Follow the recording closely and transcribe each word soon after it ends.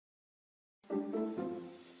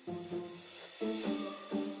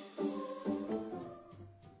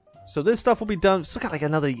So this stuff will be done. Still got like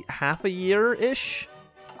another half a year-ish.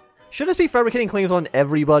 Should this be fabricating claims on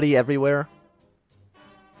everybody, everywhere?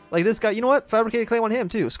 Like this guy, you know what? Fabricating claim on him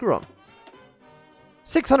too. Screw him.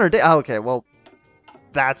 600 days. Oh, okay, well,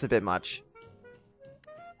 that's a bit much.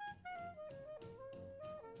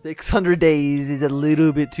 600 days is a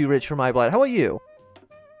little bit too rich for my blood. How about you?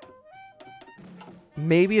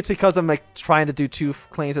 Maybe it's because I'm like trying to do 2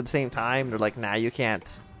 claims at the same time. They're like, nah, you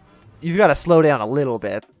can't. You've got to slow down a little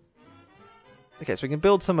bit. Okay, so we can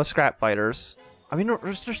build some scrap fighters. I mean,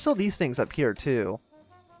 there's still these things up here too.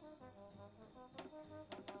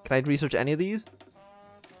 Can I research any of these?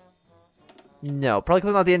 No, probably because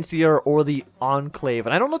I'm not the NCR or the Enclave.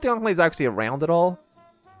 And I don't know if the Enclave's actually around at all.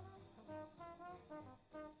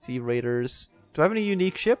 Sea Raiders. Do I have any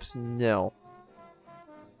unique ships? No.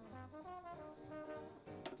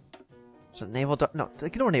 So naval no,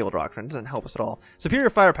 ignore naval doctrine. It doesn't help us at all. Superior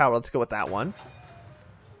firepower. Let's go with that one.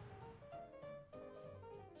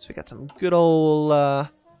 So we got some good old.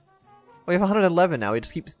 We have 111 now. We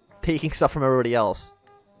just keep taking stuff from everybody else.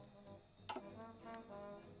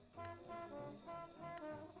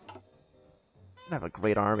 I have a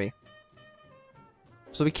great army.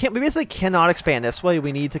 So we basically cannot expand this way.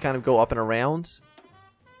 We need to kind of go up and around.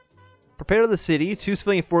 Prepare the city. 2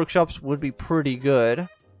 civilian workshops would be pretty good.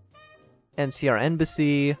 NCR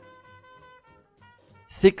embassy.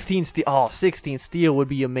 16 steel. Oh, 16 steel would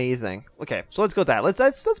be amazing. Okay, so let's go with that.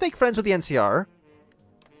 Let's make friends with the NCR.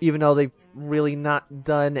 Even though they've really not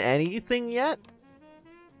done anything yet.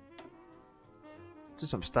 Do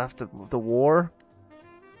some stuff to the war.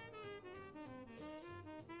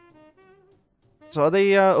 So are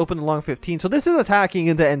they open along 15? So this is attacking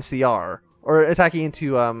into NCR. Or attacking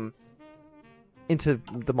into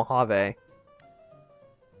the Mojave.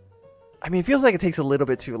 I mean, it feels like it takes a little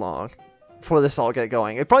bit too long for this all get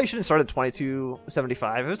going. It probably shouldn't start at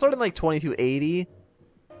 2275. If it started like 2280,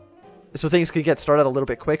 so things could get started a little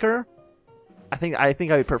bit quicker. I think I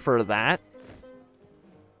would prefer that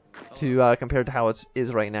to compared to how it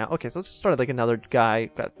is right now. Okay, so let's start like another guy.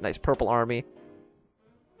 Got a nice purple army.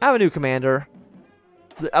 I have a new commander.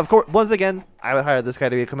 Of course, once again, I would hire this guy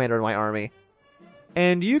to be a commander in my army.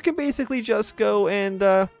 And you can basically just go and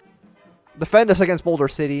defend us against Boulder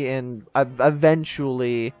City, and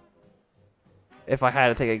eventually, if I had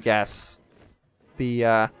to take a guess,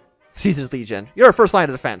 the Caesar's Legion. You're our first line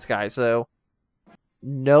of defense, guys, so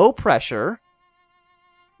no pressure.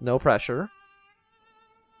 No pressure.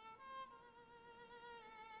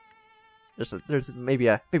 There's maybe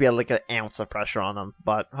like an ounce of pressure on them,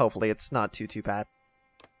 but hopefully it's not too bad.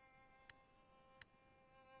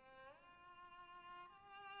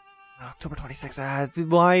 October 26th.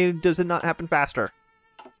 Why does it not happen faster?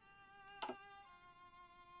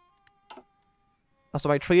 Also,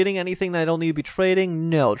 am I trading anything that I don't need to be trading?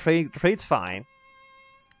 No, trade's fine.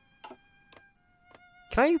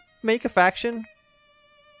 Can I make a faction?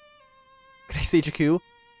 Can I stage a coup?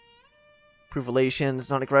 Improve relations,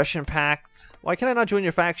 non-aggression pact. Why can I not join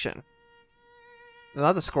your faction? No,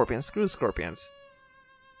 not the Scorpions. Screw the Scorpions.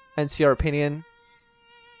 NCR opinion.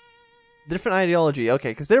 Different ideology.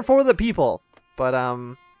 Okay, because they're for the people. But,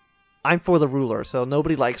 I'm for the ruler, so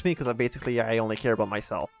nobody likes me because I only care about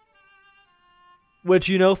myself. Which,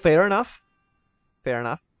 you know, fair enough. Fair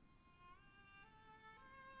enough.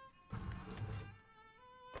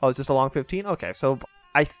 Oh, is this a long 15? Okay, so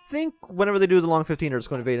I think whenever they do the long 15, they're just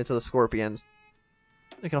going to invade into the Scorpions.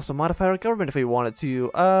 We can also modify our government if we wanted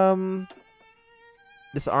to.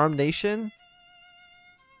 Disarm nation.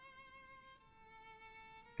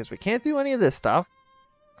 Because we can't do any of this stuff.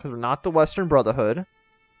 Because we're not the Western Brotherhood.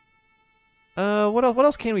 What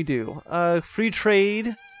else can we do? Free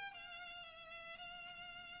trade.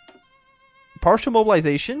 Partial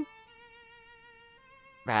mobilization.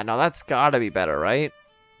 Man, no, that's gotta be better, right?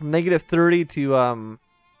 From -30 to,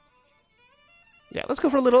 yeah, let's go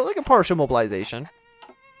for a partial mobilization.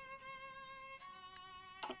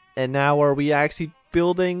 And now are we actually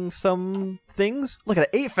building some things? Look at it,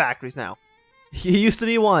 8 factories now. It used to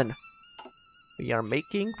be 1. We are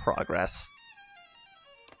making progress.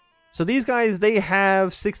 So these guys, they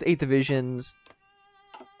have 6 to 8 divisions.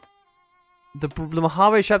 The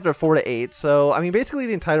Mojave chapter 4 to 8. So, I mean, basically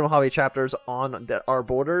the entire Mojave chapter is on our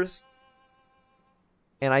borders.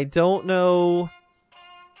 And I don't know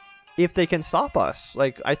if they can stop us.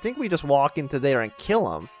 Like, I think we just walk into there and kill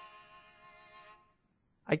them.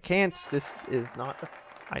 I can't. This is not...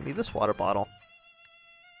 I need this water bottle.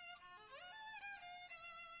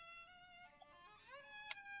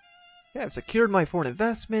 Yeah, I've secured my foreign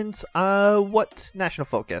investments. What national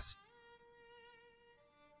focus?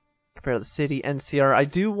 Compare to the city, NCR. I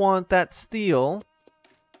do want that steel.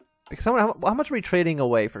 Because how much are we trading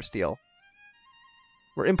away for steel?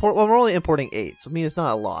 We're only importing 8, so I mean it's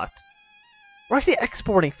not a lot. We're actually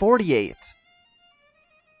exporting 48.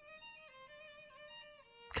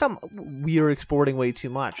 We're exporting way too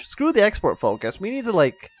much. Screw the export focus. We need to,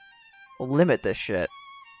 like, limit this shit.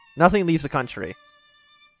 Nothing leaves the country.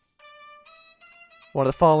 One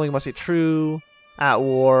of the following must be true. At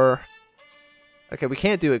war. Okay, we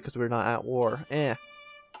can't do it because we're not at war. And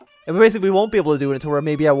basically, we won't be able to do it until we're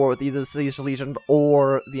maybe at war with either the Siege Legion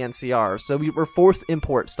or the NCR. So we're forced to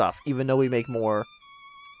import stuff, even though we make more.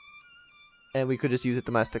 And we could just use it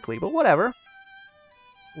domestically. But whatever.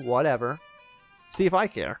 Whatever. See if I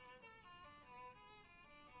care.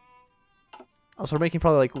 Also, we're making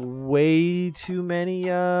probably, like, way too many,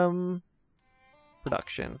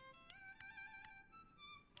 production.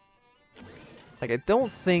 Like, I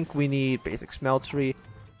don't think we need basic smeltery.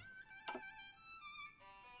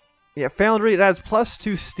 Yeah, foundry, it adds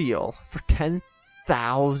 +2 steel for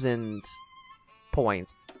 10,000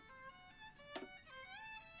 points.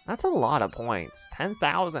 That's a lot of points.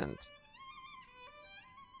 10,000.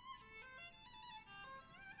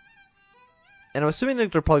 And I'm assuming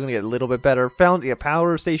that they're probably going to get a little bit better.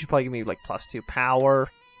 Power station probably give me like +2 power.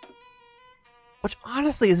 Which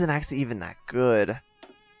honestly isn't actually even that good.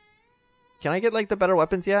 Can I get like the better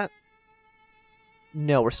weapons yet?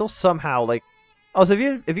 No, we're still somehow like... Oh, so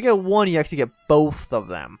if you get one, you actually get both of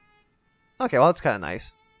them. Okay, well that's kind of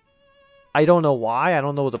nice. I don't know why. I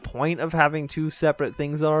don't know what the point of having 2 separate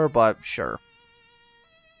things are, but sure.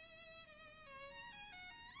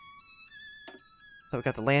 So we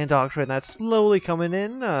got the land doctrine that's slowly coming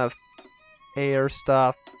in. Air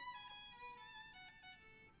stuff.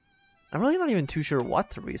 I'm really not even too sure what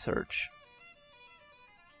to research.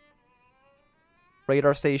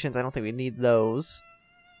 Radar stations, I don't think we need those.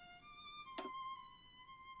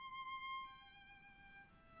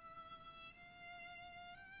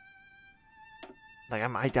 Like,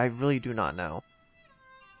 I really do not know.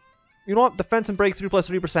 You know what? Defense and breakthrough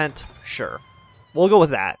 +3%. Sure. We'll go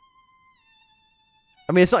with that.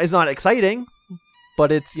 I mean, it's not exciting,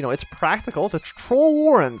 but it's, you know, it's practical. The Troll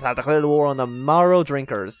Warrens have declared war on the Morrow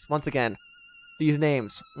Drinkers. Once again, these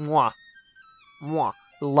names, mwah, mwah,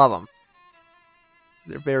 love them.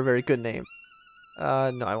 They're very, very good names.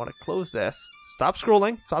 No, I want to close this. Stop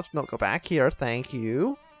scrolling. No, go back here. Thank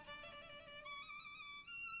you.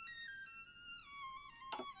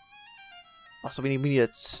 Also, we need a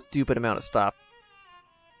stupid amount of stuff.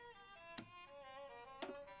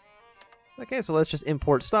 Okay, so let's just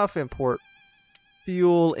import stuff. Import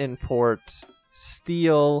fuel, import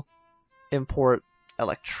steel, import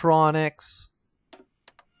electronics.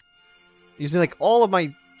 Using like all of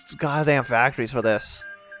my goddamn factories for this.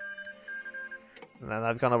 And then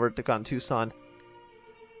I've gone Tucson.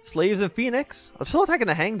 Slaves of Phoenix. I'm still attacking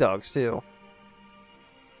the hangdogs too.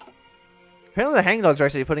 Apparently the hangdogs are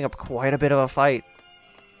actually putting up quite a bit of a fight.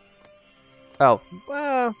 Oh,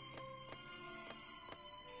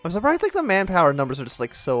 I'm surprised like the manpower numbers are just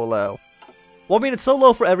like so low. Well, I mean it's so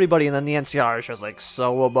low for everybody, and then the NCR is just like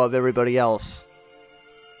so above everybody else.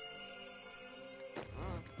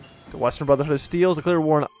 The Western Brotherhood of Steel declared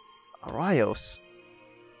war on Arios.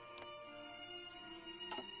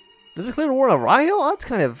 They declared war on Ario? That's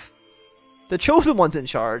kind of... The Chosen One's in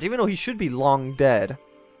charge, even though he should be long dead.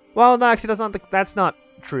 Well, no, actually, that's not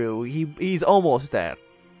true. He's almost dead.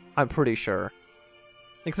 I'm pretty sure.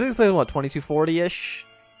 Like, I think it's like, what, 2240-ish?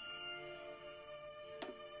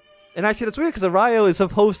 And actually, that's weird, because Ario is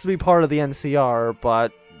supposed to be part of the NCR,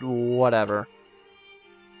 but whatever.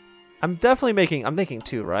 I'm making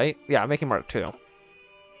 2, right? Yeah, I'm making Mark 2.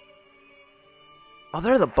 Oh,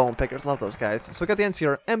 they're the bone pickers. Love those guys. So we got the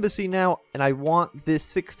NCR embassy now, and I want this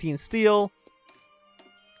 16 steel.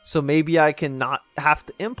 So maybe I can not have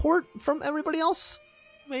to import from everybody else?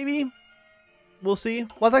 Maybe? We'll see.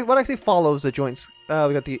 What actually follows the joints?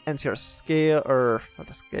 We got the NCR scale, or not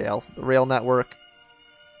the scale, the rail network.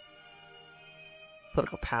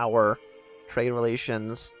 Political power. Trade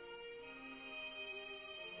relations.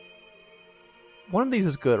 One of these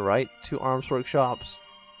is good, right? 2 arms workshops.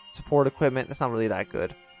 Support equipment. It's not really that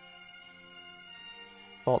good.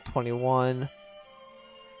 Vault 21.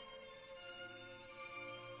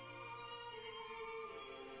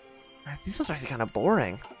 These ones are actually kind of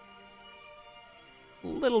boring. A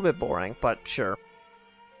little bit boring, but sure.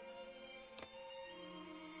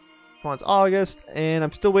 One's August, and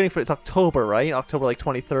I'm still waiting for it's October, right? October like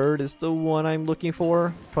 23rd is the one I'm looking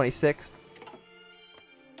for. 26th.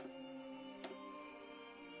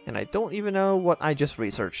 And I don't even know what I just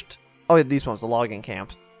researched. Oh, yeah, these ones, the logging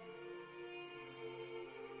camps.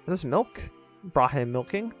 Is this milk? Brahim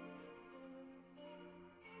milking?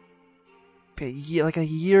 be a year, like a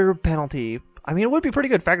year penalty. I mean, it would be pretty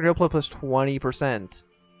good. Factory output plus 20%.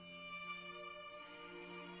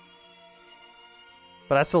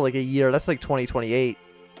 But that's still like a year. That's like 2028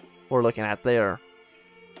 we're looking at there.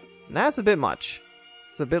 And that's a bit much.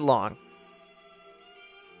 It's a bit long.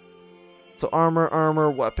 So armor,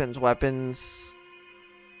 weapons.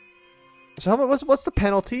 So how much? What's the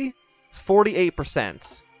penalty? It's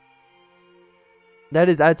 48%. That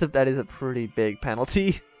is a pretty big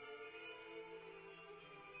penalty.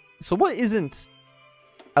 So what isn't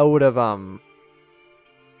out of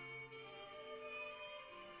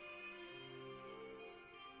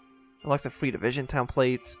elected free division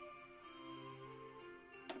template?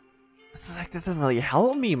 This doesn't really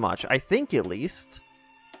help me much, I think, at least.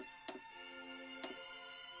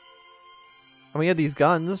 And we have these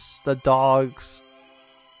guns, the dogs.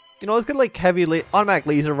 You know, let's get like heavy automatic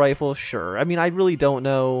laser rifles, sure. I mean, I really don't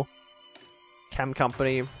know. Chem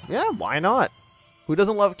company, yeah, why not? Who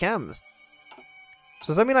doesn't love chems? So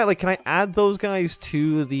does that mean can I add those guys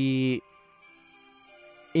to the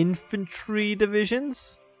infantry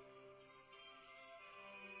divisions?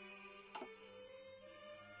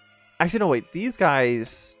 Actually, no, wait. These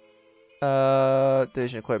guys...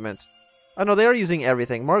 division equipment. Oh, no, they are using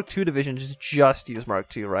everything. Mark II divisions just use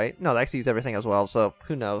Mark II, right? No, they actually use everything as well, so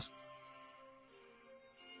who knows?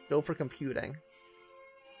 Go for computing.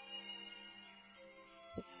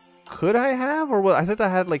 Could I have? Or what? I think I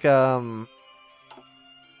had,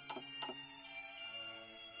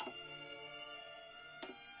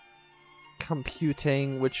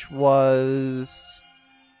 computing, which was...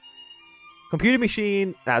 Computing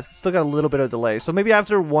machine, it's still got a little bit of delay. So maybe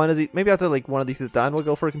after one of these is done, we'll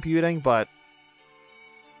go for computing, but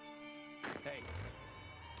hey.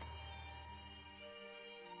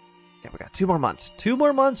 Yeah, we got 2 more months. 2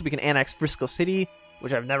 more months, we can annex Frisco City,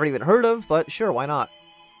 which I've never even heard of, but sure, why not?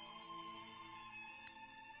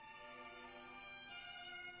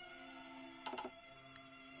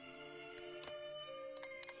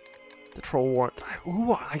 The Troll War.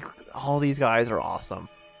 Ooh, all these guys are awesome.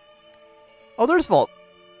 Oh, there's Vault.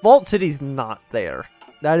 Vault City's not there.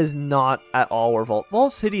 That is not at all where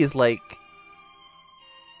Vault City is like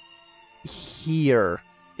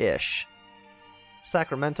here-ish.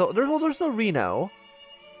 Sacramento. There's no Reno.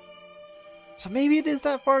 So maybe it is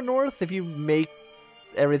that far north if you make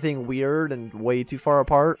everything weird and way too far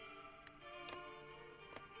apart.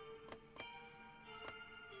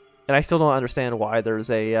 And I still don't understand why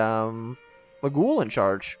there's a ghoul in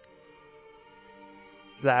charge.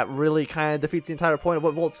 That really kind of defeats the entire point of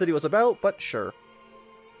what Vault City was about, but sure.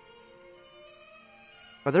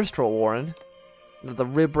 Oh, there's Troll Warren. The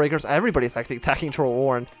Rib Breakers. Everybody's actually attacking Troll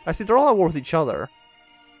Warren. I see they're all at war with each other.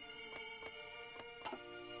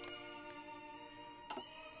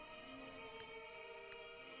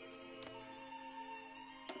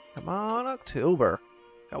 Come on, October.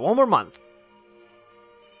 Got 1 more month.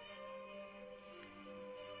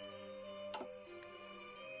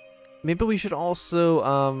 Maybe we should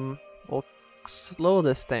also, we'll slow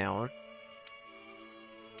this down.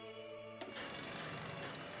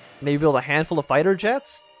 Maybe build a handful of fighter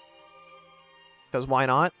jets? Because why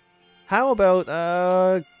not? How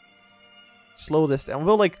about, slow this down.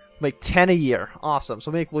 We'll make 10 a year. Awesome. So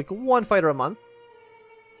make 1 fighter a month.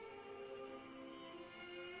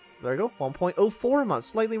 There we go. 1.04 a month.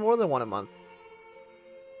 Slightly more than 1 a month.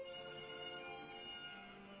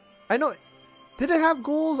 I know... Did it have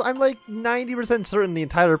ghouls? I'm 90% certain the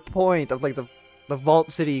entire point of the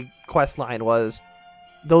Vault City quest line was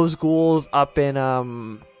those ghouls up in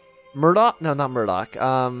Murdoch? No, not Murdoch. I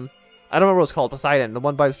don't remember what it's called. Poseidon, the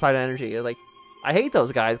one by Poseidon Energy. I hate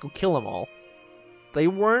those guys. Go kill them all. They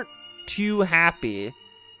weren't too happy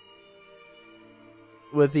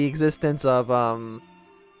with the existence of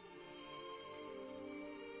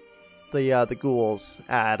the ghouls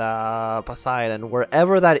at Poseidon,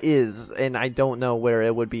 wherever that is, and I don't know where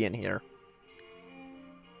it would be in here.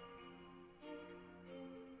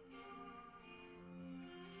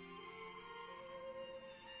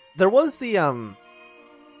 There was the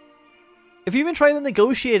if you even tried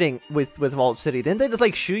negotiating with Vault City, didn't they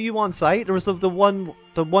just shoot you on sight? There was the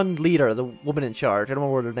one leader, the woman in charge. I don't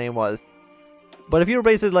remember what her name was. But if you were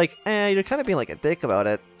basically you're kind of being a dick about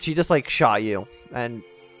it, she just shot you. And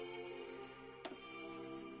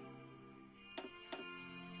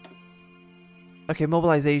okay,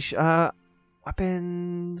 mobilization,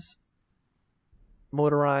 weapons,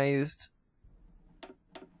 motorized.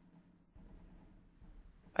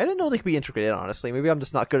 I didn't know they could be integrated, honestly. Maybe I'm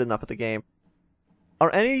just not good enough at the game.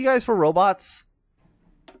 Are any of you guys for robots?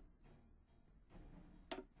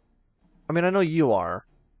 I mean, I know you are.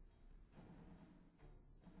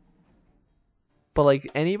 But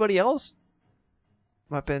like anybody else,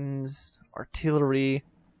 weapons, artillery.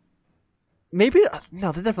 Maybe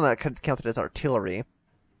no, they're definitely not counted as artillery.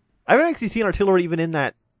 I haven't actually seen artillery even in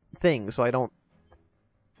that thing, so I don't.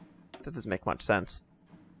 That doesn't make much sense.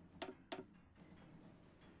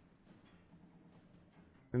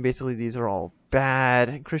 And basically, these are all bad.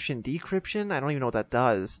 Encryption, decryption? I don't even know what that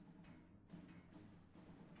does.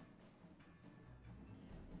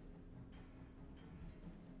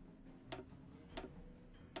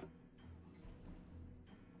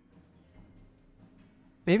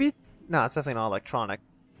 Maybe? No, it's definitely not electronic.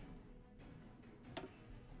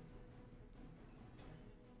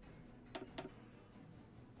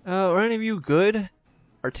 Are any of you good?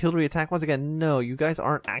 Artillery attack? Once again, no, you guys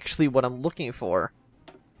aren't actually what I'm looking for.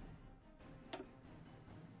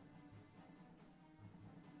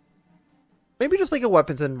 Maybe just like a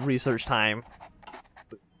weapons and research time.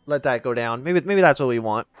 Let that go down. Maybe that's what we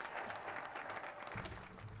want.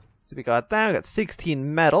 So we got that. We got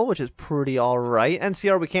 16 metal, which is pretty alright.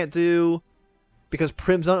 NCR we can't do because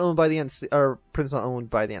Prim's not owned by the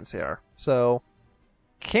NCR. So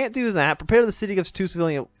can't do that. Prepare the city gives 2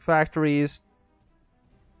 civilian factories.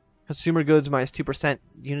 Consumer goods minus 2%.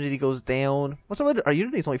 Unity goes down. What's up? Our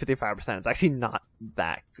Unity is only 55%. It's actually not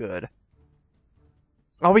that good.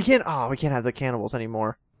 Oh, we can't have the cannibals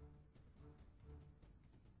anymore.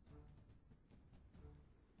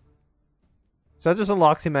 So that just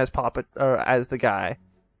unlocks him as puppet or as the guy.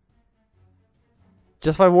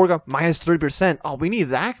 Justify war gun minus 3%. Oh, we need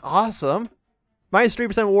that. Awesome. Minus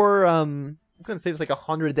 3% war. It's gonna save us like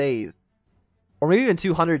 100 days, or maybe even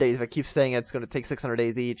 200 days if I keep saying it's gonna take 600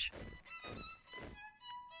 days each.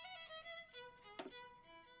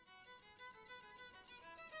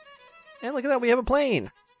 And look at that, we have a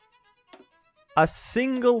plane. A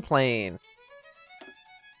single plane.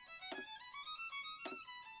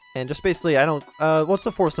 And just basically, I don't... what's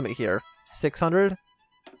the force limit here? 600?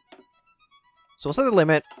 So we'll set the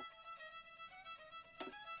limit.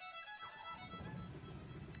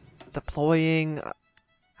 Deploying...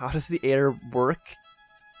 How does the air work?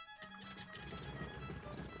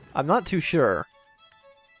 I'm not too sure.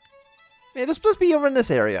 Yeah, just be over in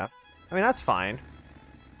this area. I mean, that's fine.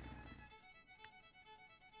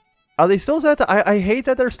 Are they still set to... I hate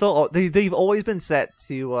that they're still... They've always been set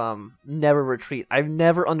to never retreat. I've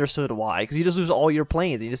never understood why. Because you just lose all your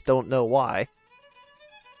planes and you just don't know why.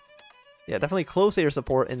 Yeah, definitely close air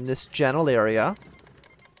support in this general area.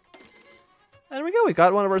 And there we go. We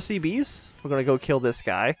got one of our CBs. We're going to go kill this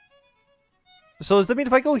guy. So does that mean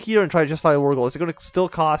if I go here and try to justify a war goal, is it going to still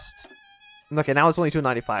cost... Okay, now it's only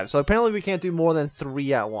 295. So apparently we can't do more than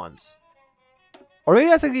 3 at once. Or maybe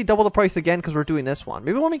that's actually double the price again because we're doing this one.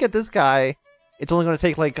 Maybe when we get this guy, it's only going to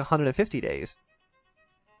take like 150 days.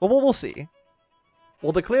 Well, we'll see.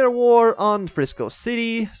 We'll declare war on Frisco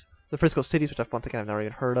City. The Frisco Cities, which once again I've never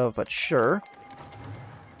even heard of, but sure.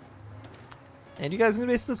 And you guys are going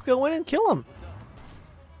to basically just go in and kill him.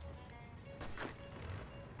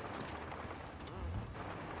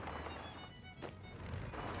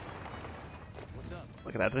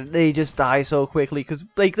 Look at that. They just die so quickly because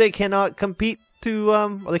like they cannot compete to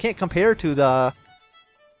or they can't compare to the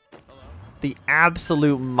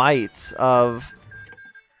absolute might of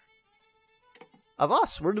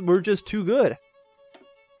us. We're just too good.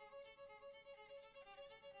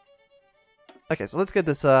 Okay, so let's get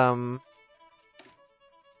this 22%.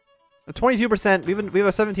 We have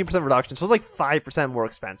a 17% reduction, so it's like 5% more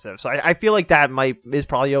expensive. So I feel like that is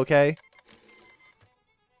probably okay.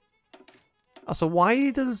 So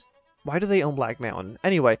why do they own Black Mountain?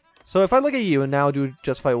 Anyway, so if I look at you and now do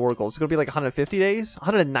Justify War Goals, it's going to be like 150 days?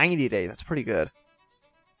 190 days. That's pretty good.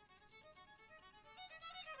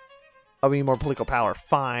 Oh, we need more political power.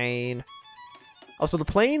 Fine. Oh, so the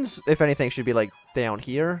planes, if anything, should be like down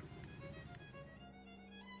here.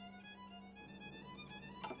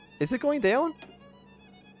 Is it going down?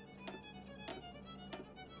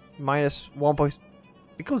 Minus 1 point.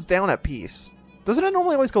 It goes down at peace. Doesn't it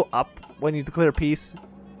normally always go up when you declare peace?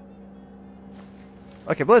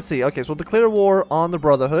 Okay, but let's see. Okay, so we'll declare war on the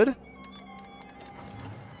Brotherhood.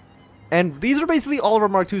 And these are basically all of our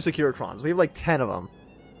Mark II Securitrons. We have like 10 of them.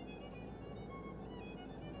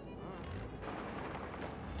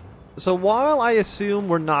 So while I assume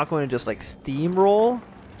we're not going to just like steamroll...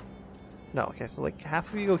 No, okay, so like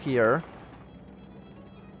half of you go here.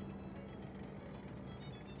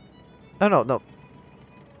 No.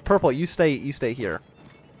 Purple, you stay here.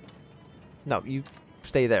 No, you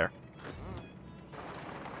stay there.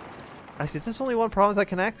 I see, is this only one province that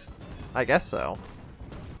connects? I guess so.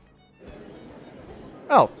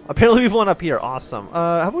 Oh, apparently we've one up here. Awesome.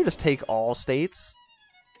 How about we just take all states?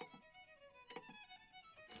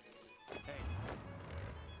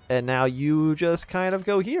 And now you just kind of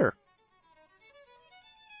go here.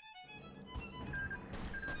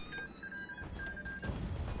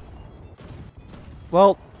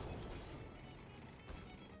 Well,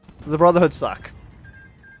 the Brotherhood suck.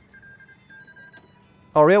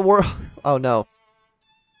 Oh, real war. Oh no.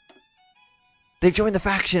 They joined the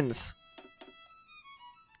factions.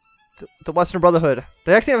 The Western Brotherhood.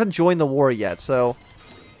 They actually haven't joined the war yet, so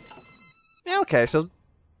yeah, okay. So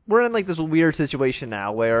we're in like this weird situation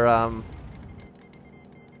now where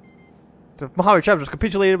the Mojave chapters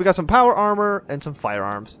capitulated. We got some power armor and some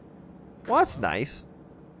firearms. Well, that's nice.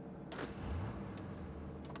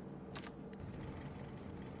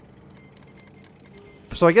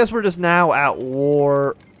 So I guess we're just now at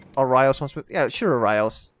war. Arios wants to... Yeah, sure,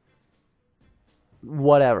 Arios.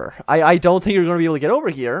 Whatever. I don't think you're going to be able to get over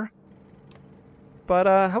here. But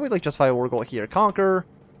how would we like justify a war goal here? Conquer.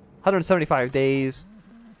 175 days.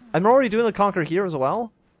 I'm already doing the conquer here as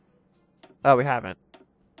well. Oh, we haven't.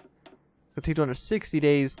 Continue 260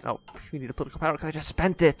 days. Oh, we need a political power because I just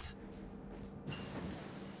spent it.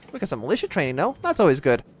 We got some militia training, no? That's always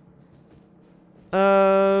good.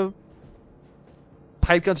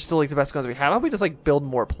 Pipe guns are still like the best guns we have. How about we just like build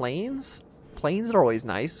more planes? Planes are always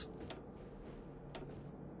nice.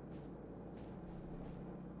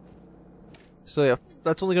 So yeah,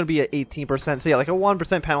 that's only going to be at 18%. So yeah, like a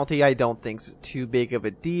 1% penalty I don't think's too big of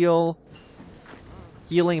a deal.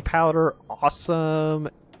 Healing powder, awesome.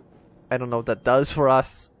 I don't know what that does for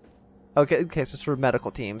us. Okay, so it's for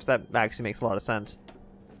medical teams. That actually makes a lot of sense.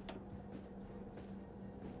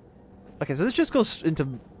 Okay, so this just goes into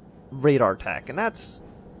radar tech, and that's...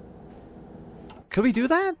 Could we do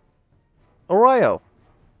that? Oreo.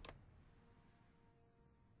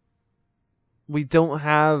 We don't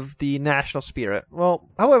have the national spirit. Well,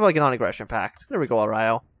 how about like a non-aggression pact? There we go,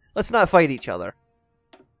 Oreo. Let's not fight each other.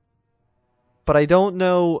 But I don't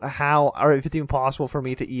know how, or if it's even possible for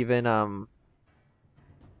me to even, Oh,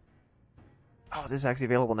 this is actually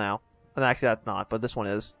available now. And actually, that's not, but this one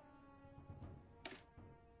is.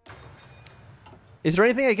 Is there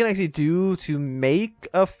anything I can actually do to make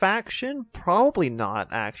a faction? Probably not,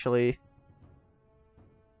 actually.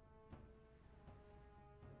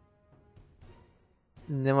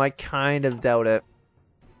 No, I kind of doubt it.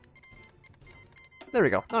 There we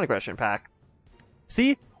go. Non-aggression pact.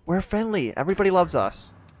 See? We're friendly. Everybody loves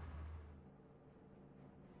us.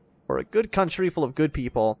 We're a good country full of good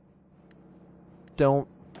people. Don't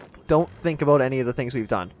think about any of the things we've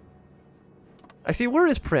done. I see. Where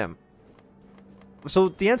is Prim? So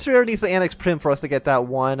the NCR needs to annex Prim for us to get that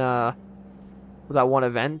one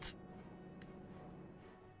event.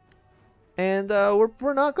 And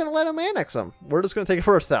we're not going to let him annex them. We're just going to take it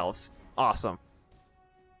for ourselves. Awesome.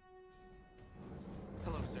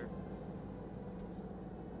 Hello, sir.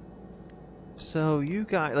 So you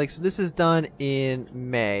guys, like, so this is done in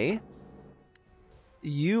May.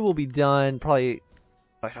 You will be done probably.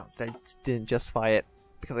 I didn't justify it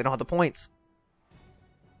because I don't have the points.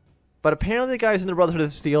 But apparently the guys in the Brotherhood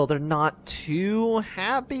of Steel, they're not too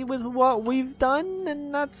happy with what we've done,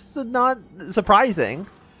 and that's not surprising.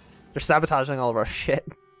 They're sabotaging all of our shit.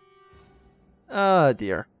 Oh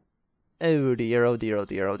dear. Oh dear, oh dear, oh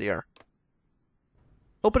dear, oh dear.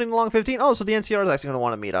 Opening along 15. Oh, so the NCR is actually going to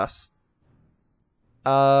want to meet us.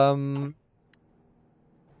 Well,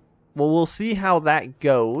 we'll see how that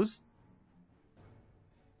goes.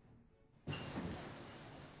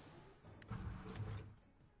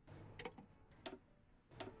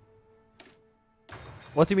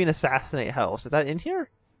 What do you mean assassinate house? Is that in here?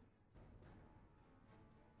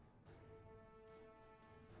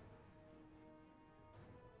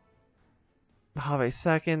 Have a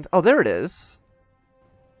second. Oh, there it is.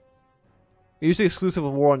 Usually exclusive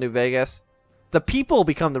of War on New Vegas. The people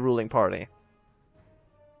become the ruling party.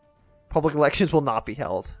 Public elections will not be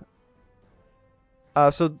held.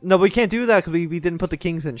 So, no, we can't do that because we didn't put the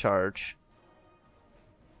kings in charge.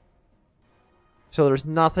 So there's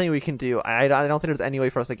nothing we can do. I don't think there's any way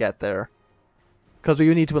for us to get there. Because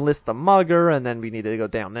we need to enlist the mugger, and then we need to go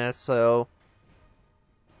down this, so...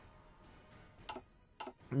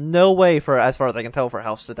 No way, for as far as I can tell, for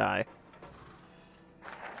House to die.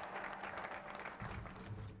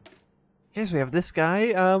 Okay, so we have this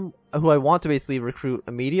guy, who I want to basically recruit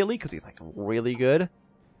immediately, because he's, like, really good.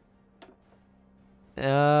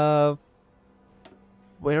 There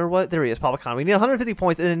he is, Popicon. We need 150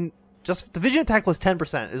 points, and just division attack plus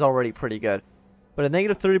 10% is already pretty good. But a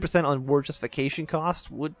negative 30% on war justification cost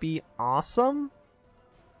would be awesome.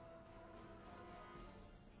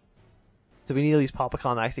 So we need at least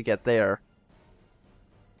Popicon to actually get there.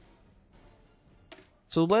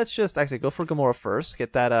 So let's just actually go for Gamora first.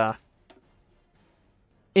 Get that,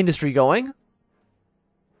 industry going.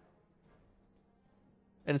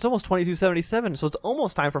 And it's almost 2277, so it's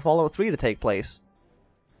almost time for Fallout 3 to take place.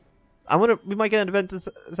 We might get an event that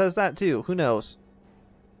says that too. Who knows?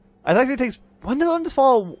 I think it takes. When does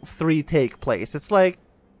Fallout 3 take place? It's like,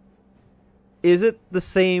 is it the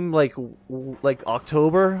same like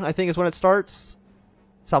October? I think is when it starts,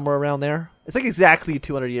 somewhere around there. It's like exactly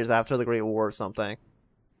 200 years after the Great War or something.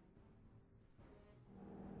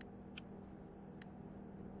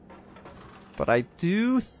 But I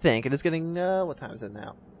do think it is getting. What time is it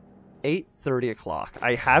now? 8:30 o'clock.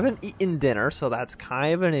 I haven't eaten dinner, so that's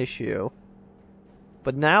kind of an issue.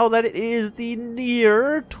 But now that it is the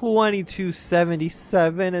near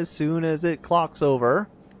 2277, as soon as it clocks over,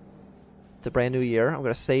 it's a brand new year. I'm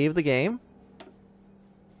going to save the game.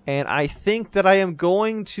 And I think that I am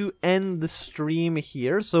going to end the stream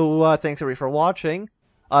here. So thanks everybody for watching.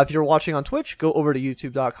 If you're watching on Twitch, go over to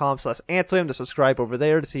youtube.com/Antlim to subscribe over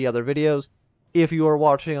there to see other videos. If you are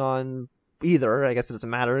watching on either, I guess it doesn't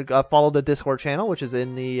matter, follow the Discord channel, which is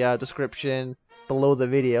in the description below the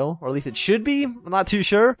video, or at least it should be. I'm not too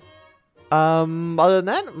sure. Other than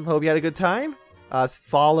that, hope you had a good time.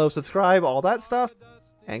 Follow, subscribe, all that stuff,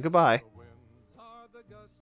 and goodbye.